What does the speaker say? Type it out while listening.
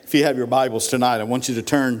If you have your Bibles tonight, I want you to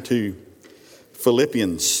turn to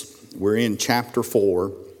Philippians. We're in chapter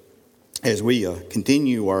 4 as we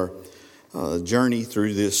continue our journey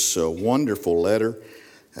through this wonderful letter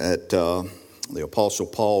that the Apostle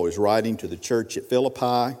Paul is writing to the church at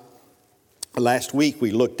Philippi. Last week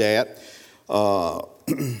we looked at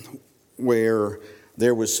where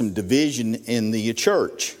there was some division in the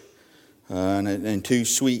church. And two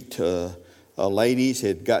sweet ladies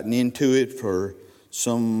had gotten into it for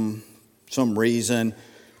some reason.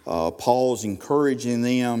 Paul's encouraging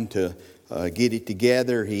them to get it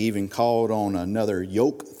together. He even called on another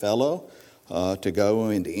yoke fellow to go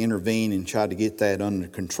and to intervene and try to get that under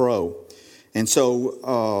control. And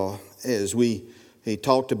so as he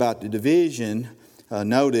talked about the division,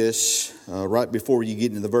 notice right before you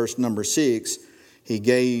get into the verse number 6, he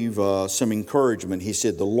gave some encouragement. He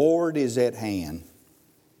said, "The Lord is at hand."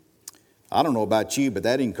 I don't know about you, but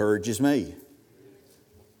that encourages me.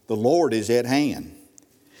 The Lord is at hand.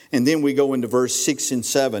 And then we go into verse 6 and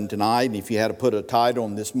 7 tonight. And if you had to put a title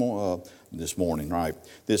on this morning, right?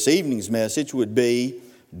 This evening's message would be,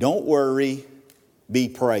 "Don't worry, be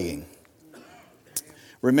praying."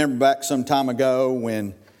 Remember back some time ago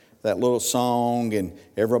when that little song and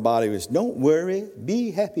everybody was, "Don't worry,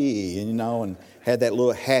 be happy," and had that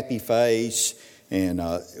little happy face. And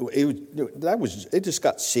it just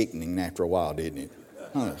got sickening after a while, didn't it?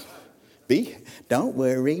 Don't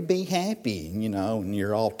worry, be happy, and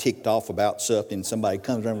you're all ticked off about something. Somebody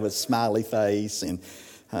comes around with a smiley face, and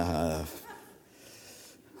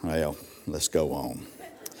well, let's go on.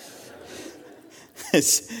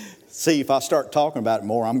 See, if I start talking about it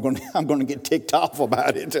more, I'm going to get ticked off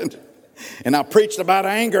about it. And I preached about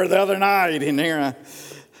anger the other night in here.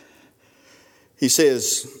 He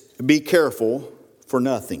says, "Be careful for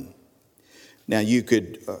nothing." Now you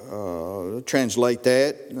could translate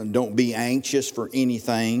that, "Don't be anxious for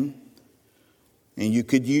anything." And you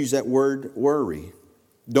could use that word worry.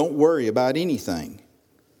 Don't worry about anything.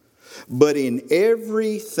 But in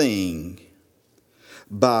everything,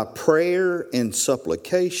 by prayer and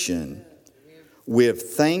supplication,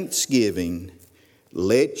 with thanksgiving,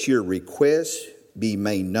 let your requests be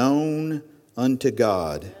made known unto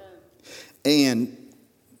God. And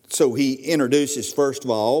so he introduces, first of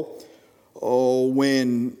all,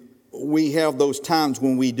 when we have those times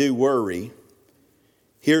when we do worry,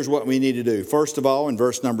 here's what we need to do. First of all, in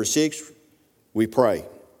verse number 6, we pray.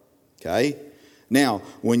 Okay? Now,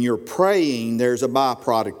 when you're praying, there's a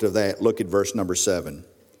byproduct of that. Look at verse number 7.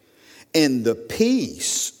 "And the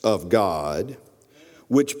peace of God,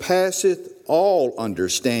 which passeth all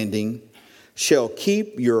understanding, shall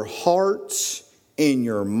keep your hearts and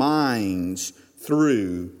your minds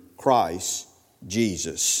through Christ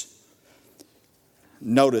Jesus."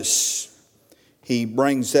 Notice he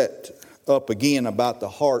brings that up again about the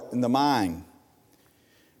heart and the mind.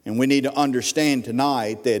 And we need to understand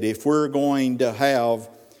tonight that if we're going to have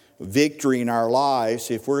victory in our lives,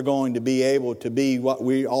 if we're going to be able to be what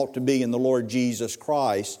we ought to be in the Lord Jesus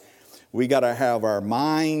Christ, we got to have our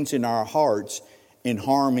minds and our hearts in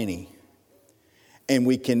harmony. And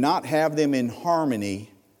we cannot have them in harmony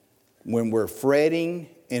when we're fretting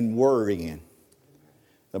and worrying.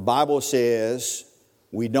 The Bible says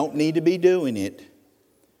we don't need to be doing it.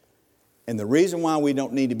 And the reason why we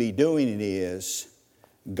don't need to be doing it is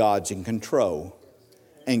God's in control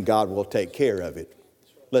and God will take care of it.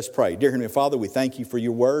 Let's pray. Dear Heavenly Father, we thank you for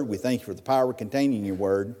your word. We thank you for the power contained in your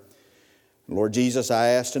word. Lord Jesus, I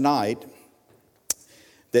ask tonight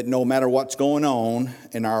that no matter what's going on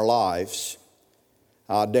in our lives,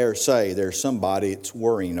 I dare say there's somebody that's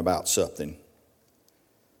worrying about something.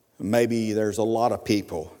 Maybe there's a lot of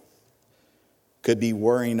people could be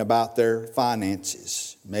worrying about their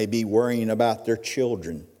finances, maybe worrying about their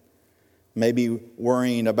children, maybe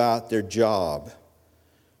worrying about their job,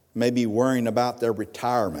 maybe worrying about their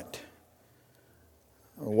retirement,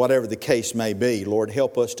 or whatever the case may be. Lord,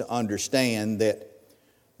 help us to understand that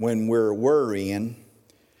when we're worrying,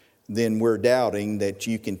 then we're doubting that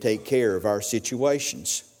you can take care of our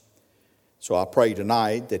situations. So I pray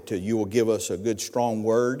tonight that you will give us a good, strong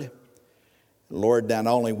word. Lord, not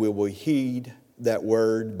only will we heed that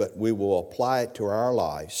word, but we will apply it to our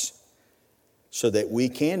lives so that we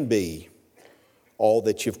can be all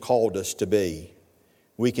that you've called us to be.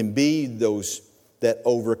 We can be that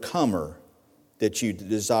overcomer that you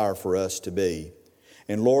desire for us to be.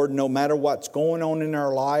 And Lord, no matter what's going on in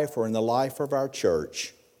our life or in the life of our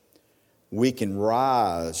church, we can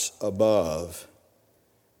rise above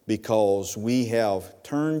because we have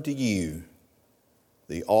turned to you,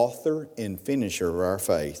 the author and finisher of our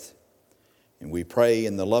faith. And we pray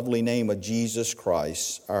in the lovely name of Jesus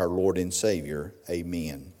Christ, our Lord and Savior.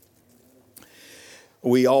 Amen.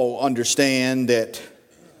 We all understand that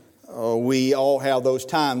we all have those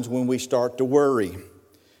times when we start to worry.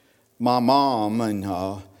 My mom, and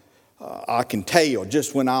I can tell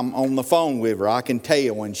just when I'm on the phone with her, I can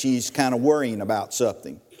tell when she's kind of worrying about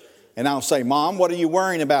something. And I'll say, Mom, what are you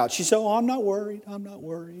worrying about? She said, oh, I'm not worried. I'm not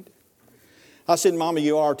worried. I said, Mama,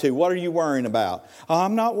 you are too. What are you worrying about? Oh,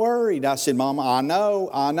 I'm not worried. I said, Mama, I know.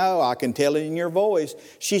 I can tell it in your voice.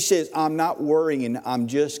 She says, I'm not worrying. I'm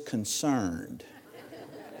just concerned.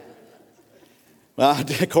 Well,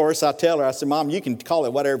 of course, I tell her, I said, Mom, you can call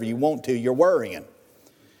it whatever you want to. You're worrying.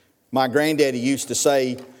 My granddaddy used to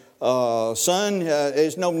say, son,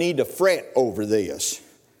 there's no need to fret over this.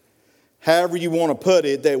 However you want to put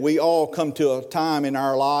it, that we all come to a time in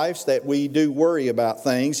our lives that we do worry about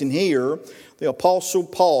things. And here, the Apostle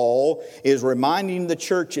Paul is reminding the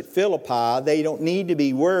church at Philippi they don't need to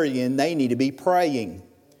be worrying, they need to be praying.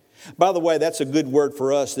 By the way, that's a good word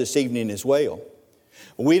for us this evening as well.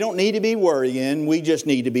 We don't need to be worrying, we just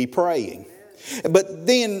need to be praying. But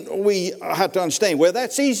then we have to understand, well,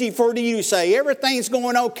 that's easy for you to say, everything's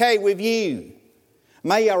going okay with you.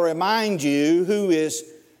 May I remind you who is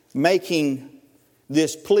making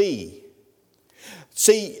this plea.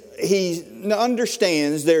 See, he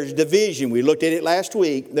understands there's division. We looked at it last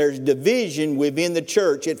week. There's division within the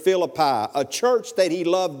church at Philippi, a church that he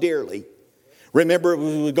loved dearly. Remember,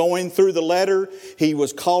 we were going through the letter, he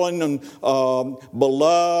was calling them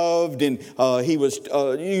beloved, and he was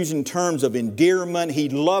using terms of endearment. He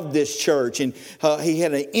loved this church, and he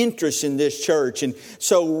had an interest in this church. And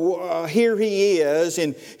so here he is,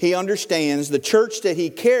 and he understands the church that he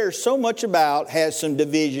cares so much about has some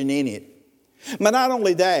division in it. But not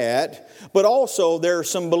only that, but also there are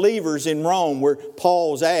some believers in Rome where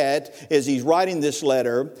Paul's at as he's writing this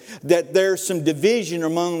letter, that there's some division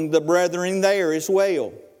among the brethren there as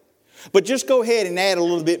well. But just go ahead and add a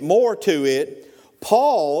little bit more to it.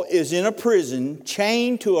 Paul is in a prison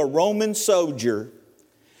chained to a Roman soldier,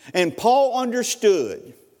 and Paul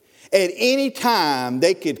understood at any time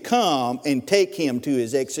they could come and take him to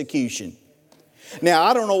his execution. Now,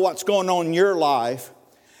 I don't know what's going on in your life,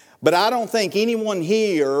 but I don't think anyone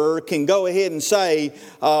here can go ahead and say,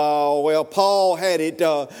 well, Paul had it,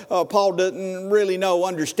 Paul doesn't really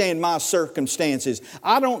understand my circumstances.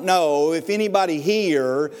 I don't know if anybody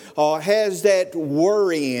here has that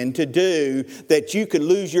worrying to do that you could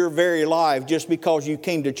lose your very life just because you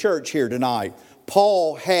came to church here tonight.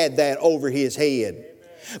 Paul had that over his head.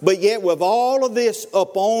 But yet with all of this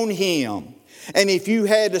upon him, and if you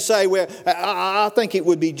had to say, well, I think it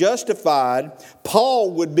would be justified,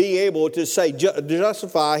 Paul would be able to say,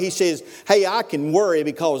 justify. He says, hey, I can worry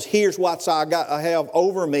because here's what I have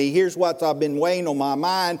over me. Here's what I've been weighing on my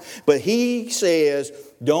mind. But he says,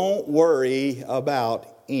 don't worry about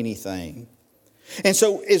anything. And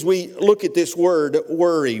so as we look at this word,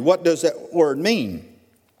 worry, what does that word mean?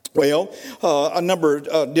 Well, a number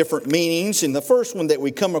of different meanings. And the first one that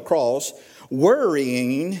we come across,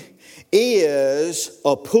 worrying is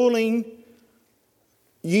a pulling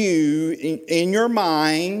you in your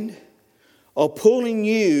mind, a pulling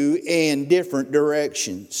you in different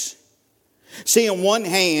directions. See, on one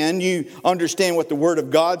hand, you understand what the Word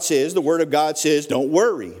of God says. The Word of God says, don't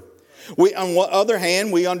worry. On the other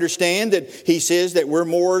hand, we understand that He says that we're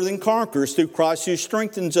more than conquerors through Christ who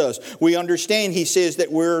strengthens us. We understand He says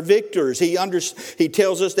that we're victors. He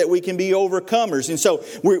tells us that we can be overcomers. And so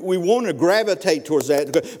we want to gravitate towards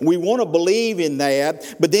that. We want to believe in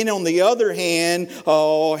that. But then on the other hand,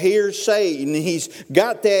 here's Satan. He's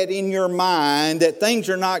got that in your mind that things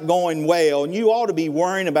are not going well. And you ought to be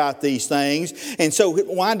worrying about these things. And so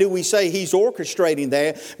why do we say he's orchestrating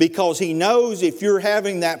that? Because he knows if you're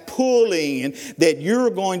having that pull in, that you're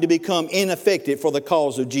going to become ineffective for the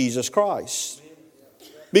cause of Jesus Christ.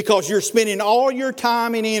 Because you're spending all your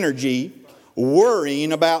time and energy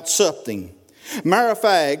worrying about something. Matter of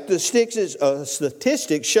fact, the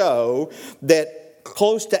statistics show that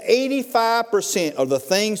close to 85% of the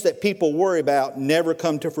things that people worry about never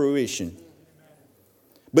come to fruition.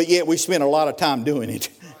 But yet we spend a lot of time doing it.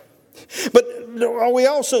 But we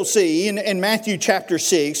also see in Matthew chapter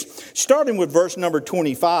 6, starting with verse number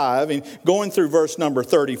 25 and going through verse number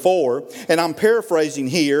 34, and I'm paraphrasing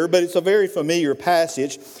here, but it's a very familiar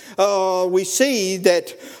passage. We see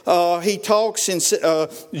that he talks, in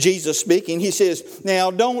Jesus speaking, he says,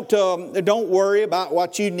 now don't worry about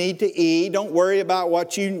what you need to eat. Don't worry about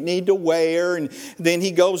what you need to wear. And then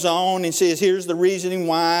he goes on and says, here's the reasoning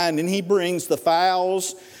why. And then he brings the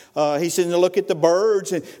fowls He says, look at the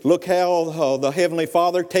birds and look how the Heavenly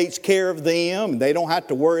Father takes care of them. They don't have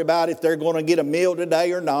to worry about if they're going to get a meal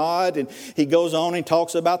today or not. And he goes on and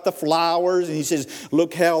talks about the flowers. And he says,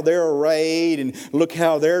 look how they're arrayed and look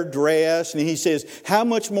how they're dressed. And he says, how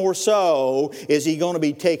much more so is He going to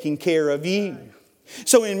be taking care of you?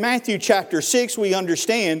 So in Matthew chapter 6, we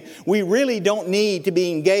understand we really don't need to be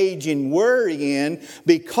engaged in worrying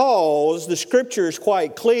because the Scripture is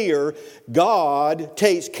quite clear. God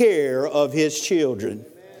takes care of His children.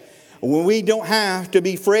 When we don't have to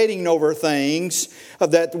be fretting over things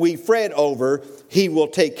that we fret over, He will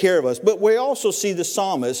take care of us. But we also see the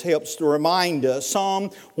psalmist helps to remind us, the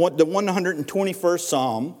 121st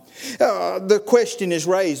Psalm, the question is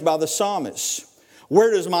raised by the psalmist.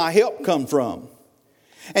 Where does my help come from?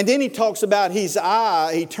 And then he talks about his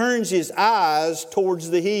eye. He turns his eyes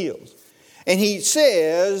towards the hills. And he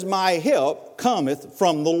says, my help cometh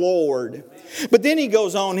from the Lord. But then he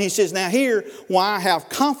goes on, he says, now here, why I have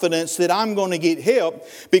confidence that I'm going to get help,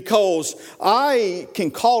 because I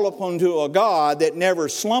can call upon to a God that never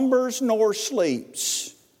slumbers nor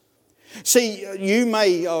sleeps. See, you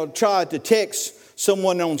may try to text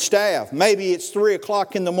someone on staff. Maybe it's 3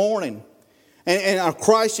 o'clock in the morning. And a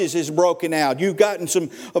crisis is broken out. You've gotten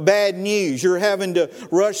some bad news. You're having to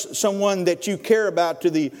rush someone that you care about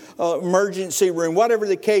to the emergency room, whatever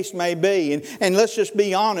the case may be. And let's just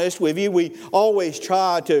be honest with you. We always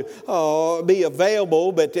try to be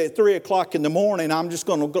available, but at 3 o'clock in the morning, I'm just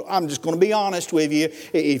going to be honest with you.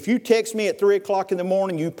 If you text me at 3 o'clock in the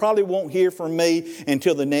morning, you probably won't hear from me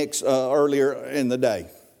until the next earlier in the day.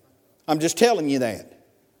 I'm just telling you that.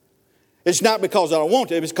 It's not because I don't want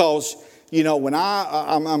to. It's because, you know, when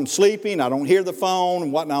I'm sleeping, I don't hear the phone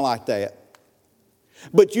and whatnot like that.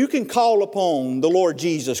 But you can call upon the Lord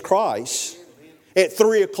Jesus Christ at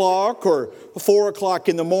 3 o'clock or 4 o'clock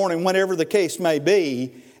in the morning, whatever the case may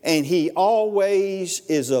be, and He always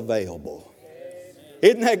is available.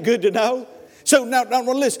 Isn't that good to know? So now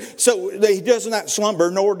listen. So He does not slumber,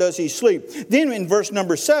 nor does He sleep. Then in verse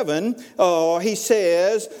number 7, He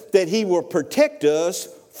says that He will protect us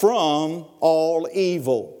from all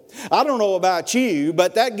evil. I don't know about you,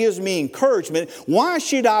 but that gives me encouragement. Why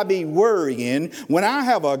should I be worrying when I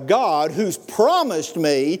have a God who's promised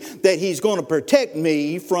me that He's going to protect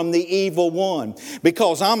me from the evil one?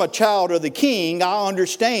 Because I'm a child of the King, I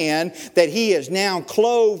understand that He has now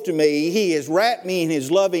clothed me. He has wrapped me in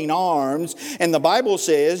His loving arms. And the Bible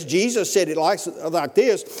says, Jesus said it like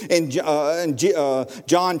this in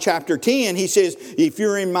John chapter 10. He says, if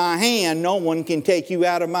you're in my hand, no one can take you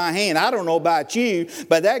out of my hand. I don't know about you,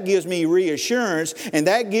 but that gives me reassurance, and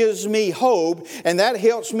that gives me hope, and that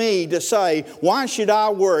helps me to say, why should I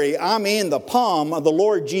worry? I'm in the palm of the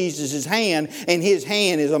Lord Jesus' hand, and His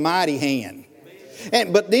hand is a mighty hand.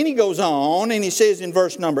 But then he goes on, and he says in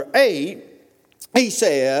verse number 8, he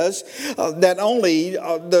says that only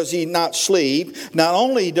does He not sleep, not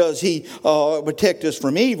only does He protect us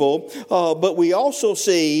from evil, but we also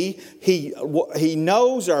see He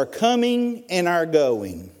knows our coming and our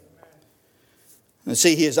going. And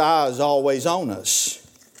see, His eye is always on us.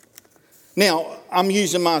 Now, I'm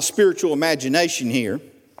using my spiritual imagination here.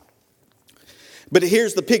 But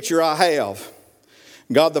here's the picture I have.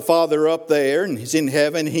 God the Father up there, and He's in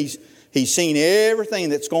heaven. He's seen everything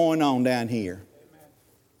that's going on down here.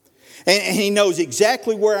 And He knows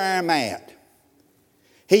exactly where I'm at.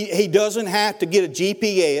 He doesn't have to get a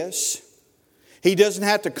GPS. He doesn't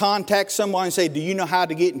have to contact someone and say, do you know how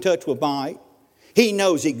to get in touch with Mike? He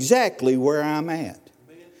knows exactly where I'm at.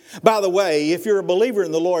 By the way, if you're a believer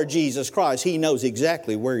in the Lord Jesus Christ, He knows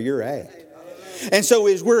exactly where you're at. And so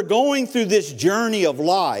as we're going through this journey of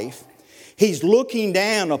life, He's looking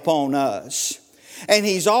down upon us. And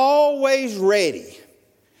He's always ready.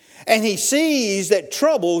 And He sees that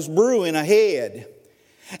trouble's brewing ahead.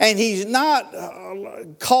 And He's not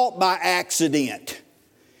caught by accident.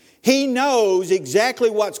 He knows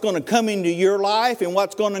exactly what's going to come into your life and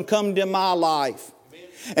what's going to come into my life.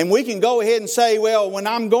 And we can go ahead and say, well, when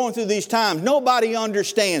I'm going through these times, nobody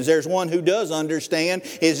understands. There's one who does understand.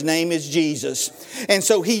 His name is Jesus. And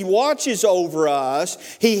so He watches over us.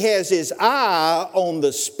 He has His eye on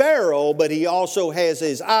the sparrow, but He also has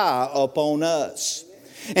His eye upon us.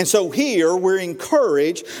 And so here we're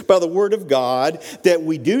encouraged by the Word of God that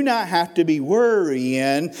we do not have to be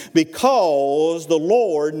worrying because the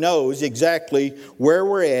Lord knows exactly where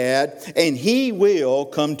we're at and He will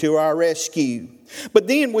come to our rescue. But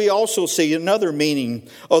then we also see another meaning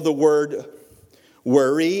of the word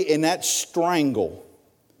worry, and that's strangle.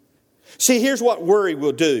 See, here's what worry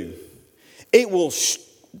will do. It will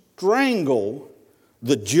strangle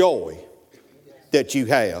the joy that you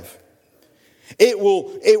have. It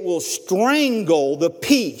will strangle the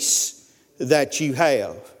peace that you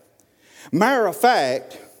have. Matter of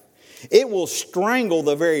fact, it will strangle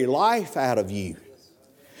the very life out of you.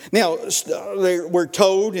 Now, we're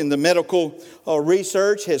told in the medical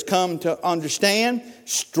research has come to understand,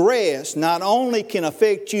 stress not only can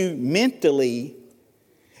affect you mentally,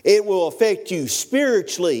 it will affect you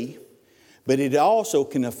spiritually, but it also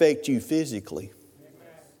can affect you physically.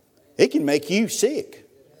 It can make you sick.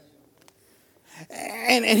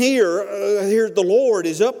 And here the Lord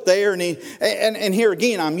is up there, and here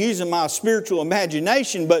again I'm using my spiritual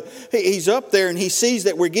imagination, but He's up there and He sees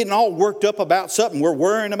that we're getting all worked up about something. We're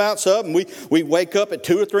worrying about something. We wake up at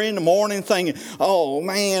 2 or 3 in the morning thinking, oh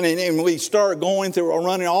man, and we start going through,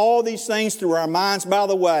 running all these things through our minds. By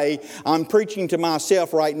the way, I'm preaching to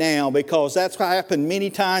myself right now because that's what happened many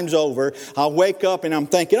times over. I wake up and I'm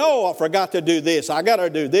thinking, oh, I forgot to do this. I got to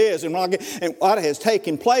do this. And what has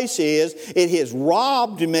taken place is it has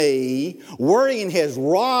robbed me, worrying has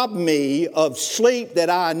robbed me of sleep that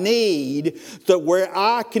I need so where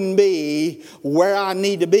I can be where I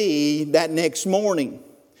need to be that next morning.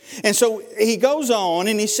 And so he goes on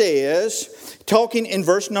and he says, talking in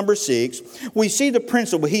verse number 6, we see the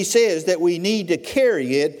principle. He says that we need to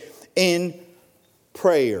carry it in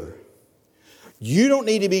prayer. You don't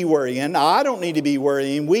need to be worrying. I don't need to be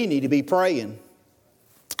worrying. We need to be praying.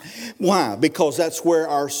 Why? Because that's where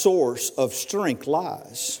our source of strength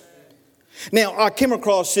lies. Now, I came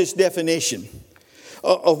across this definition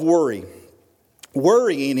of worry.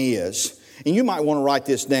 Worrying is, and you might want to write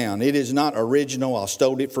this down. It is not original. I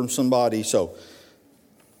stole it from somebody,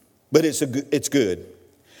 but it's good.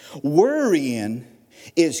 Worrying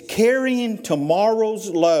is carrying tomorrow's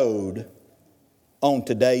load on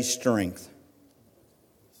today's strength.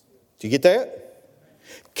 Did you get that?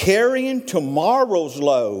 Carrying tomorrow's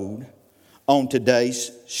load on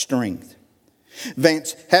today's strength.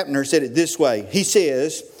 Vance Hapner said it this way. He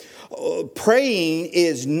says, praying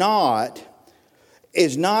is not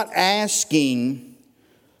asking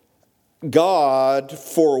God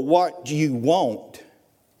for what you want,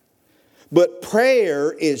 but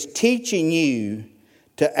prayer is teaching you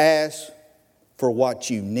to ask for what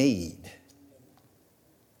you need.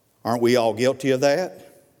 Aren't we all guilty of that?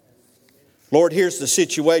 Lord, here's the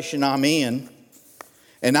situation I'm in,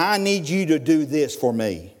 and I need you to do this for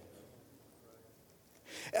me.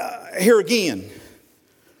 Here again,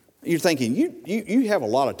 you're thinking, you have a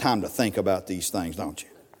lot of time to think about these things, don't you?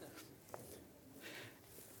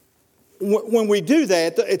 When we do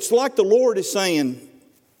that, it's like the Lord is saying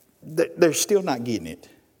that they're still not getting it.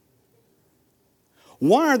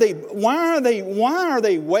 Why are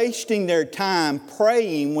they wasting their time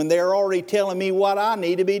praying when they're already telling me what I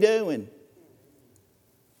need to be doing?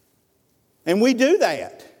 And we do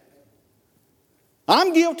that.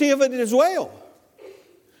 I'm guilty of it as well.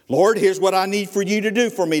 Lord, here's what I need for you to do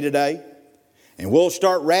for me today. And we'll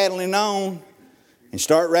start rattling on.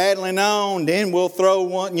 Then we'll throw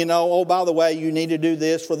one, oh, by the way, you need to do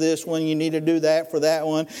this for this one. You need to do that for that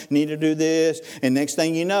one. You need to do this. And next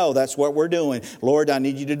thing you know, that's what we're doing. Lord, I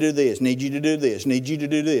need you to do this. Need you to do this. Need you to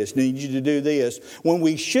do this. Need you to do this. When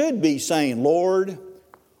we should be saying, Lord,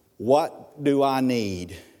 what do I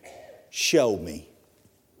need? Show me.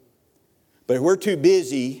 But if we're too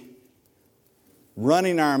busy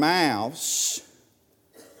running our mouths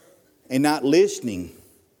and not listening.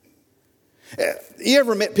 You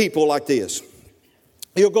ever met people like this?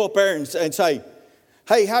 You'll go up there and say,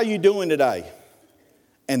 hey, how you doing today?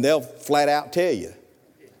 And they'll flat out tell you.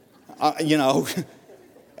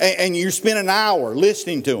 And you spend an hour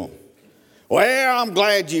listening to them. Well, I'm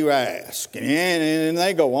glad you asked. And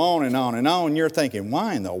they go on and on and on. And you're thinking,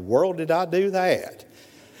 why in the world did I do that?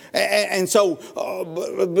 And so,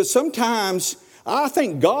 but sometimes I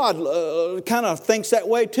think God kind of thinks that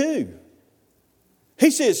way too.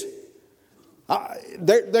 He says,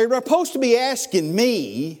 they're supposed to be asking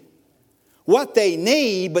me what they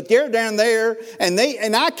need, but they're down there and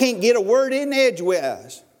I can't get a word in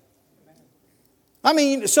edgewise. I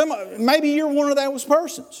mean, maybe you're one of those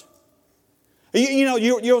persons.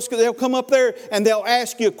 They'll come up there and they'll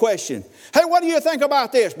ask you a question. Hey, what do you think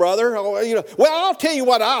about this, brother? Well, I'll tell you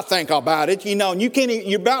what I think about it. And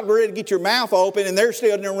you're about ready to get your mouth open, and they're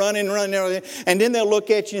still running, and then they'll look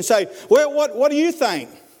at you and say, well, what do you think?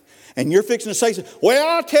 And you're fixing to say,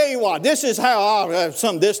 well, I'll tell you what, this is how I'll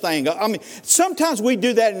have this thing. I mean, sometimes we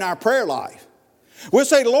do that in our prayer life. We'll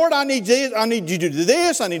say, Lord, I need this, I need you to do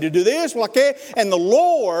this, I need to do this, like that. And the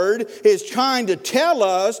Lord is trying to tell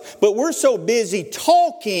us, but we're so busy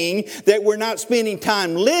talking that we're not spending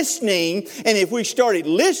time listening. And if we started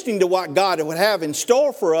listening to what God would have in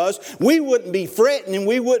store for us, we wouldn't be fretting and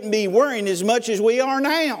we wouldn't be worrying as much as we are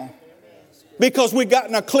now. Because we've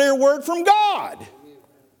gotten a clear word from God.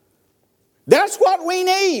 That's what we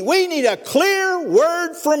need. We need a clear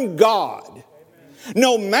word from God.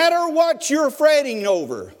 No matter what you're fretting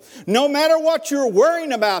over, no matter what you're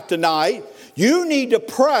worrying about tonight, you need to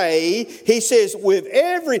pray, he says, with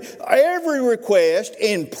every request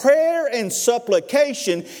in prayer and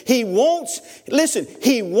supplication. He wants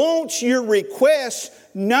your requests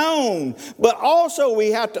known. But also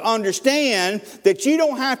we have to understand that you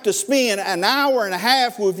don't have to spend an hour and a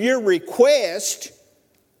half with your request.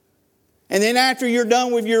 And then after you're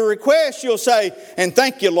done with your request, you'll say, and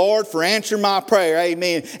thank you, Lord, for answering my prayer.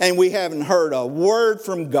 Amen. And we haven't heard a word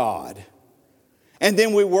from God. And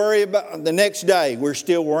then we worry about the next day. We're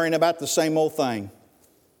still worrying about the same old thing.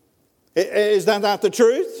 Is that not the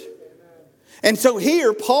truth? And so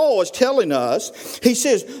here Paul is telling us, he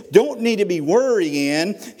says, don't need to be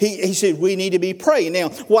worrying. He said we need to be praying.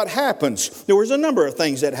 Now, what happens? There was a number of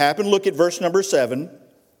things that happened. Look at verse number 7.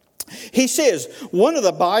 He says, one of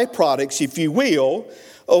the byproducts, if you will,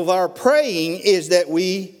 of our praying is that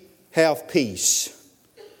we have peace.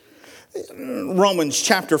 Romans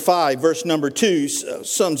chapter 5, verse number 2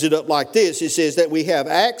 sums it up like this. It says that we have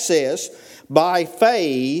access by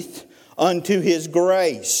faith unto His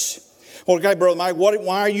grace. Well, okay, Brother Mike,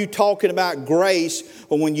 why are you talking about grace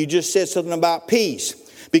when you just said something about peace?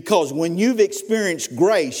 Because when you've experienced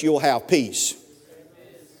grace, you'll have peace.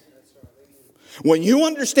 When you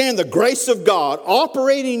understand the grace of God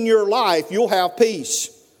operating in your life, you'll have peace.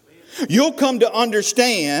 You'll come to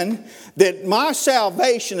understand that my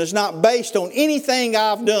salvation is not based on anything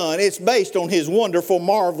I've done. It's based on His wonderful,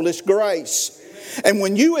 marvelous grace. And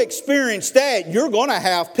when you experience that, you're going to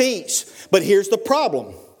have peace. But here's the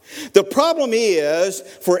problem. The problem is,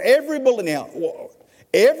 for every believer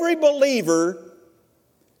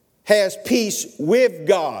has peace with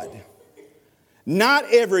God. Not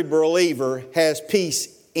every believer has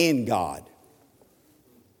peace in God.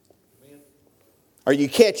 Are you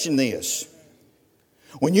catching this?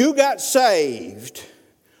 When you got saved,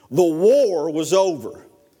 the war was over.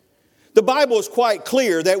 The Bible is quite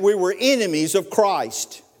clear that we were enemies of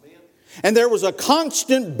Christ. And there was a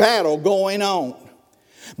constant battle going on.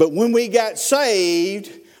 But when we got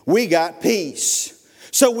saved, we got peace.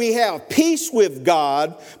 So we have peace with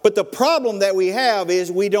God, but the problem that we have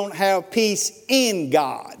is we don't have peace in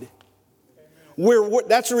God.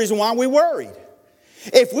 That's the reason why we're worried.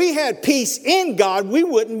 If we had peace in God, we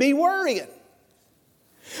wouldn't be worrying.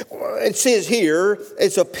 It says here,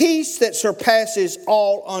 it's a peace that surpasses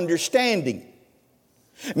all understanding.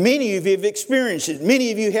 Many of you have experienced it.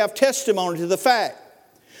 Many of you have testimony to the fact.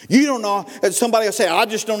 You don't know, somebody will say, I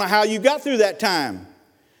just don't know how you got through that time.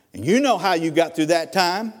 And you know how you got through that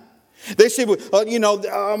time. They say,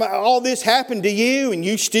 all this happened to you and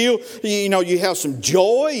you still, you have some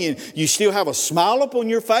joy and you still have a smile upon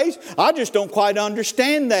your face. I just don't quite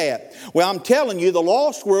understand that. Well, I'm telling you, the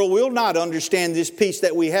lost world will not understand this peace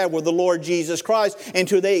that we have with the Lord Jesus Christ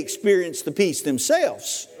until they experience the peace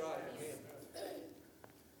themselves.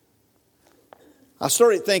 I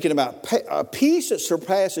started thinking about a peace that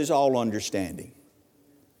surpasses all understanding.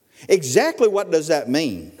 Exactly what does that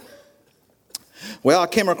mean? Well, I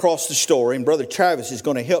came across the story, and Brother Travis is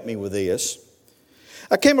going to help me with this.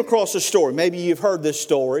 I came across a story. Maybe you've heard this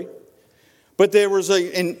story. But in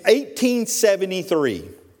 1873,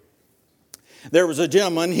 there was a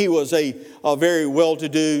gentleman. He was a very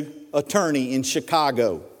well-to-do attorney in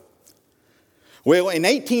Chicago. Well, in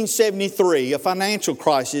 1873, a financial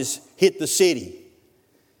crisis hit the city.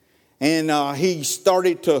 And he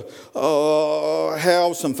started to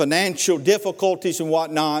have some financial difficulties and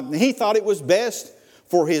whatnot. And he thought it was best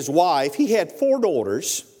for his wife. He had 4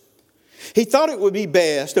 daughters. He thought it would be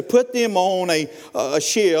best to put them on a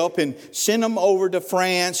ship and send them over to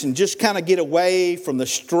France and just kind of get away from the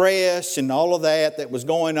stress and all of that was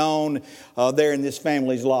going on there in this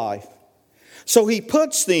family's life. So he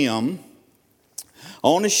puts them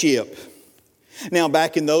on a ship. Now,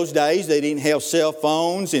 back in those days, they didn't have cell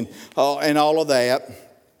phones and all of that.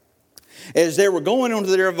 As they were going on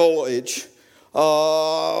their voyage,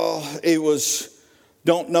 it was,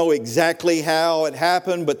 don't know exactly how it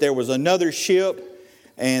happened, but there was another ship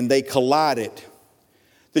and they collided.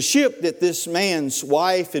 The ship that this man's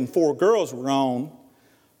wife and 4 girls were on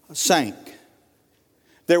sank.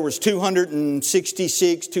 There was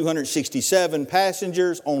 267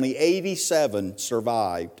 passengers, only 87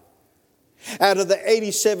 survived. Out of the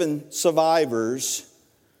 87 survivors,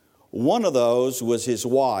 one of those was his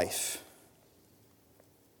wife,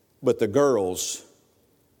 but the girls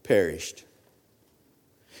perished.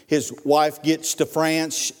 His wife gets to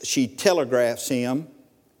France, she telegraphs him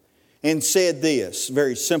and said this,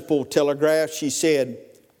 very simple telegraph. She said,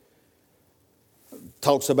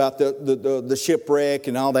 talks about the shipwreck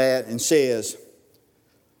and all that, and says,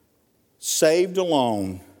 saved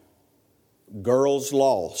alone, girls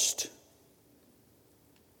lost.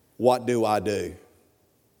 What do I do?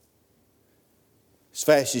 As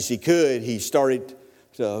fast as he could, he started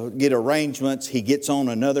to get arrangements. He gets on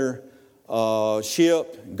another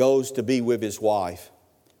ship, goes to be with his wife.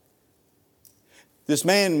 This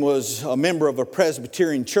man was a member of a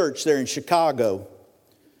Presbyterian church there in Chicago,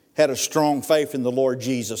 had a strong faith in the Lord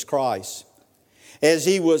Jesus Christ. As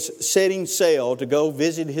he was setting sail to go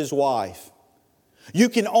visit his wife, you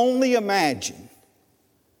can only imagine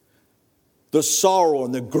the sorrow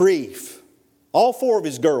and the grief. All 4 of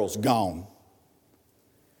his girls gone.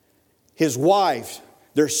 His wife,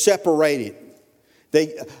 they're separated.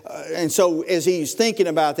 And so as he's thinking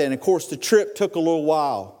about that, and of course the trip took a little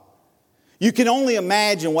while, you can only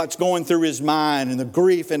imagine what's going through his mind and the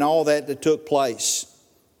grief and all that took place.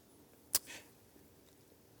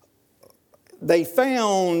 They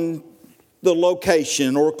found the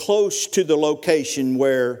location, or close to the location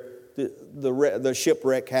where the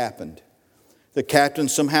shipwreck happened. The captain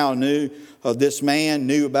somehow knew this man,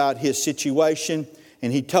 knew about his situation,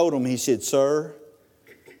 and he told him, he said, sir,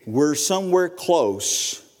 we're somewhere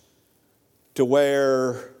close to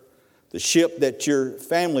where the ship that your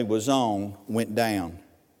family was on went down.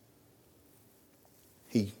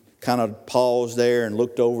 He kind of paused there and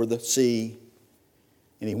looked over the sea,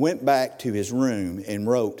 and he went back to his room and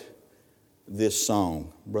wrote this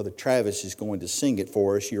song. Brother Travis is going to sing it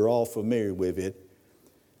for us. You're all familiar with it.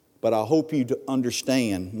 But I hope you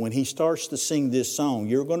understand, when he starts to sing this song,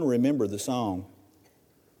 you're going to remember the song.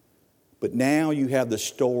 But now you have the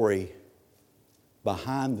story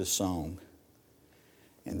behind the song.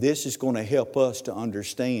 And this is going to help us to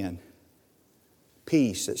understand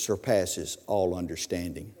peace that surpasses all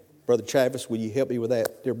understanding. Brother Travis, will you help me with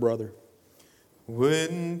that, dear brother?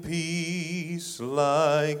 When peace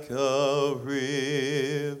like a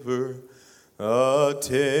river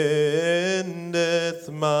attendeth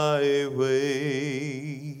my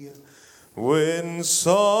way, when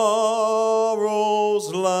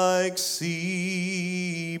sorrows like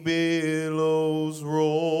sea billows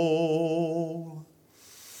roll,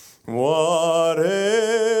 whatever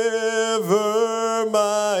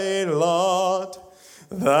my lot,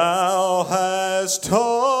 thou hast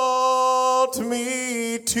taught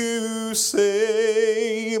me to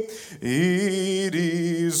say, it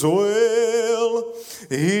is well,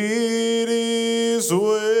 it is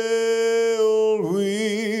well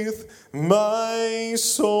with my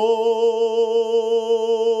soul.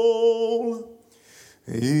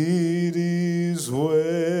 It is well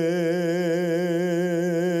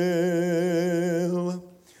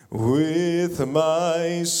with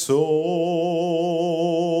my soul.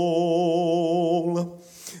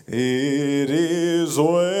 It is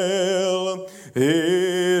well,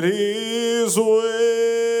 it is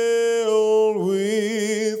well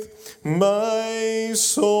with my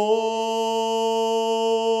soul.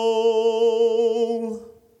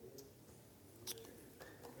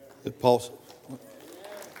 The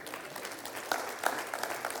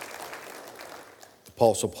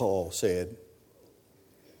Apostle Paul said,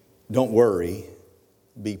 don't worry,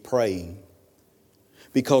 be praying.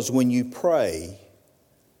 Because when you pray,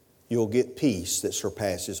 you'll get peace that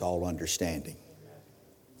surpasses all understanding.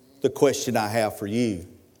 The question I have for you,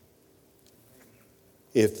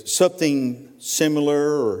 if something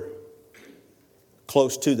similar or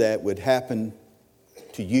close to that would happen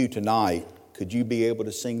to you tonight, could you be able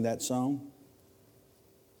to sing that song?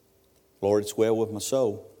 Lord, it's well with my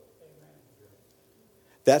soul.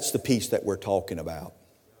 That's the peace that we're talking about.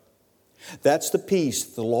 That's the peace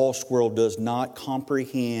the lost world does not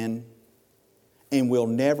comprehend and will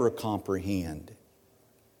never comprehend.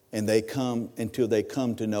 And until they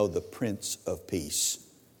come to know the Prince of Peace,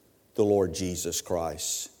 the Lord Jesus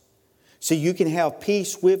Christ. See, you can have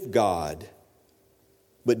peace with God,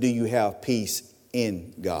 but do you have peace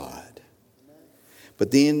in God?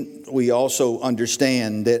 But then we also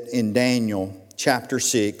understand that in Daniel chapter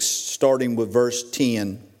 6, starting with verse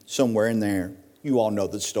 10, somewhere in there, you all know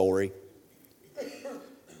the story.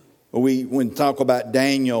 When we talk about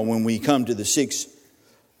Daniel, when we come to the 6th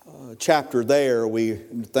chapter there, we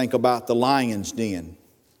think about the lion's den.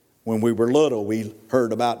 When we were little, we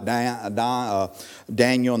heard about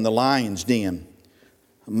Daniel in the lion's den.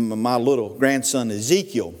 My little grandson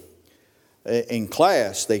Ezekiel, in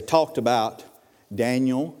class, they talked about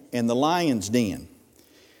Daniel in the lion's den.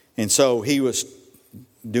 And so he was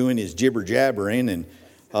doing his jibber jabbering,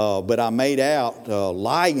 but I made out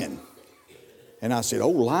lion. And I said, "Oh,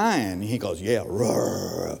 lion." And he goes, "Yeah,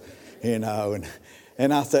 roar." And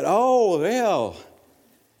I said, "Oh, yeah."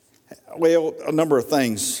 Well, a number of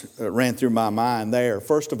things ran through my mind there.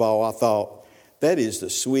 First of all, I thought, that is the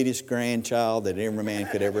sweetest grandchild that every man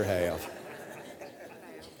could ever have.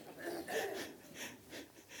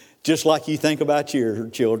 Just like you think about your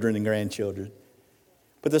children and grandchildren.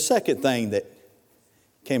 But the second thing that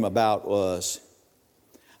came about was,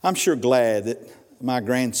 I'm sure glad that my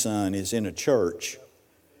grandson is in a church.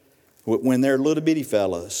 When they're little bitty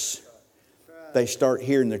fellas, they start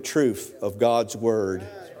hearing the truth of God's Word.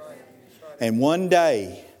 And one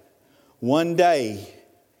day,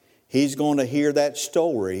 he's going to hear that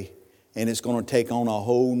story, and it's going to take on a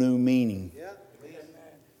whole new meaning.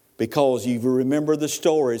 Because you remember the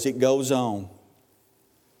story as it goes on.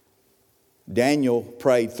 Daniel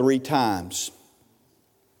prayed 3 times.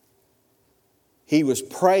 He was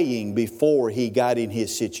praying before he got in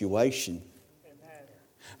his situation.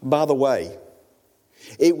 By the way,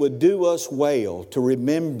 it would do us well to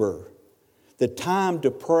remember the time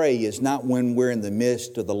to pray is not when we're in the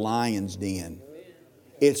midst of the lion's den.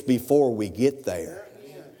 It's before we get there.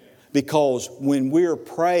 Because when we're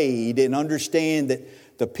prayed and understand that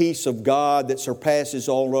the peace of God that surpasses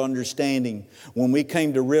all understanding, when we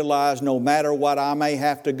came to realize no matter what I may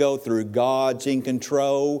have to go through, God's in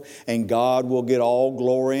control and God will get all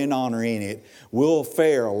glory and honor in it, we'll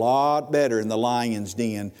fare a lot better in the lion's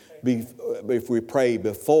den if we pray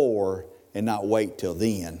before and not wait till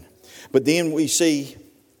then. But then we see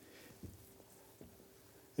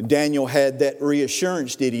Daniel had that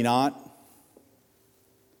reassurance, did he not?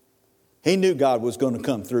 He knew God was going to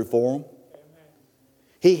come through for him.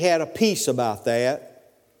 He had a peace about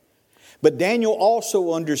that. But Daniel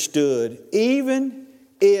also understood, even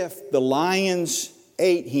if the lions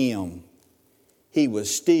ate him, he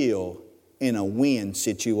was still in a win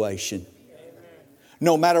situation.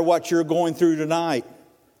 No matter what you're going through tonight,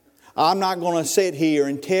 I'm not going to sit here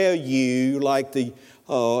and tell you like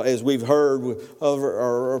as we've heard of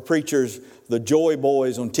our preachers, the Joy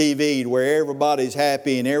Boys on TV, where everybody's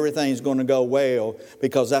happy and everything's going to go well,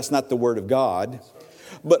 because that's not the Word of God.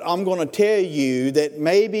 But I'm going to tell you that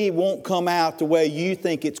maybe it won't come out the way you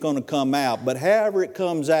think it's going to come out. But however it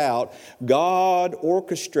comes out, God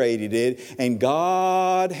orchestrated it and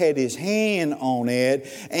God had His hand on it,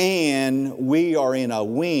 and we are in a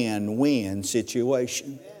win-win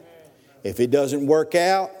situation. If it doesn't work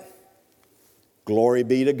out, glory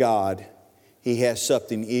be to God. He has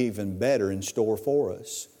something even better in store for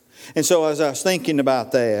us. And so as I was thinking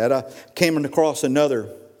about that, I came across another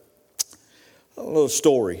little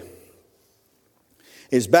story.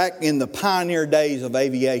 It's back in the pioneer days of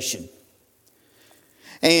aviation.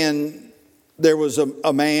 And there was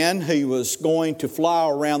a man who was going to fly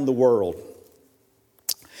around the world.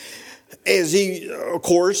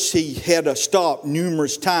 He had to stop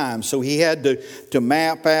numerous times, so he had to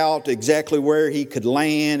map out exactly where he could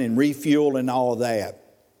land and refuel and all of that.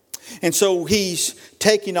 And so he's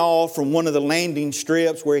taking off from one of the landing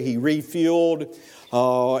strips where he refueled,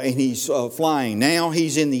 and he's flying. Now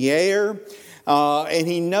he's in the air, and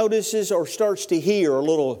he notices or starts to hear a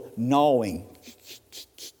little gnawing.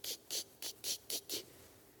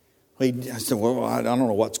 I said, well, I don't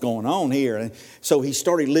know what's going on here. And so he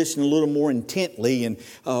started listening a little more intently, and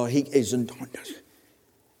he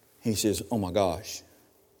says, oh my gosh.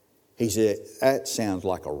 He said, that sounds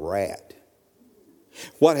like a rat.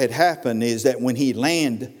 What had happened is that when he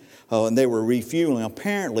landed and they were refueling,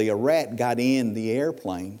 apparently a rat got in the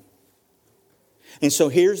airplane. And so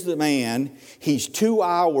here's the man. He's 2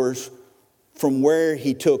 hours from where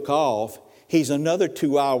he took off. He's another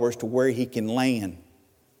 2 hours to where he can land.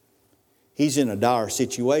 He's in a dire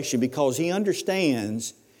situation because he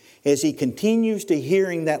understands, as he continues to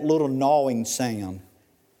hearing that little gnawing sound,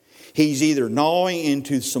 he's either gnawing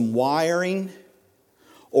into some wiring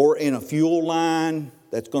or in a fuel line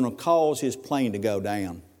that's going to cause his plane to go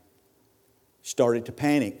down. Started to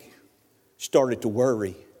panic, started to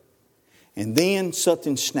worry. And then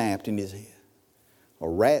something snapped in his head. A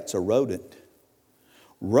rat's a rodent.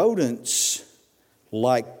 Rodents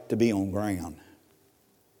like to be on ground.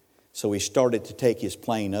 So he started to take his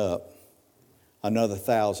plane up another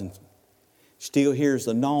 1,000. Still hears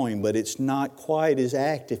the gnawing, but it's not quite as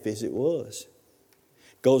active as it was.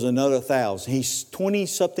 Goes another 1,000. He's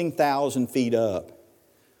 20-something thousand feet up.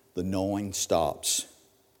 the knowing stops.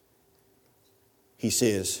 He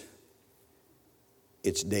says,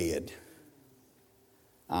 it's dead.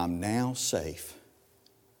 I'm now safe.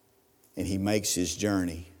 And he makes his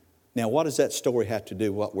journey. Now, what does that story have to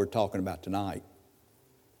do with what we're talking about tonight?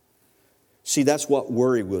 See, that's what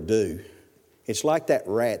worry will do. It's like that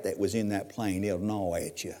rat that was in that plane. It'll gnaw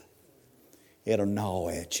at you. It'll gnaw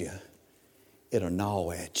at you. It'll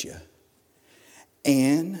gnaw at you.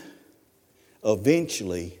 And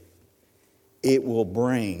eventually, it will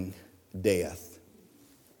bring death.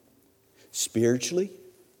 Spiritually,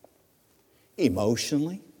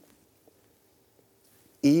 emotionally,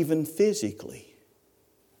 even physically.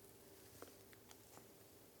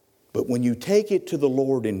 But when you take it to the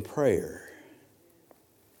Lord in prayer,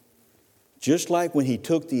 just like when he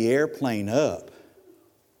took the airplane up,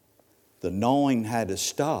 the gnawing had to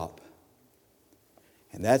stop.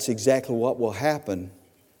 And that's exactly what will happen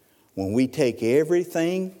when we take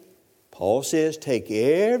everything. Paul says, take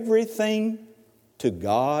everything to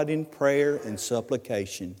God in prayer and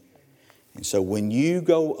supplication. And so when you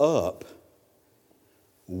go up,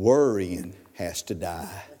 worrying has to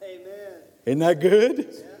die. Amen. Isn't that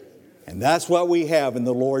good? And that's what we have in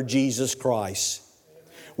the Lord Jesus Christ.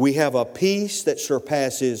 We have a peace that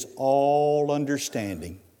surpasses all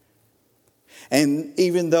understanding. And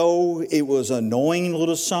even though it was an annoying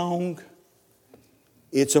little song,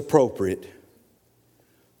 it's appropriate.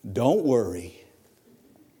 Don't worry.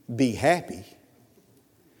 Be happy.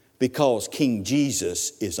 Because King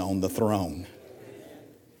Jesus is on the throne.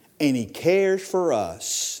 And He cares for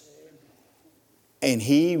us. And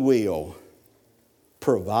He will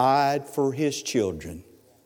provide for His children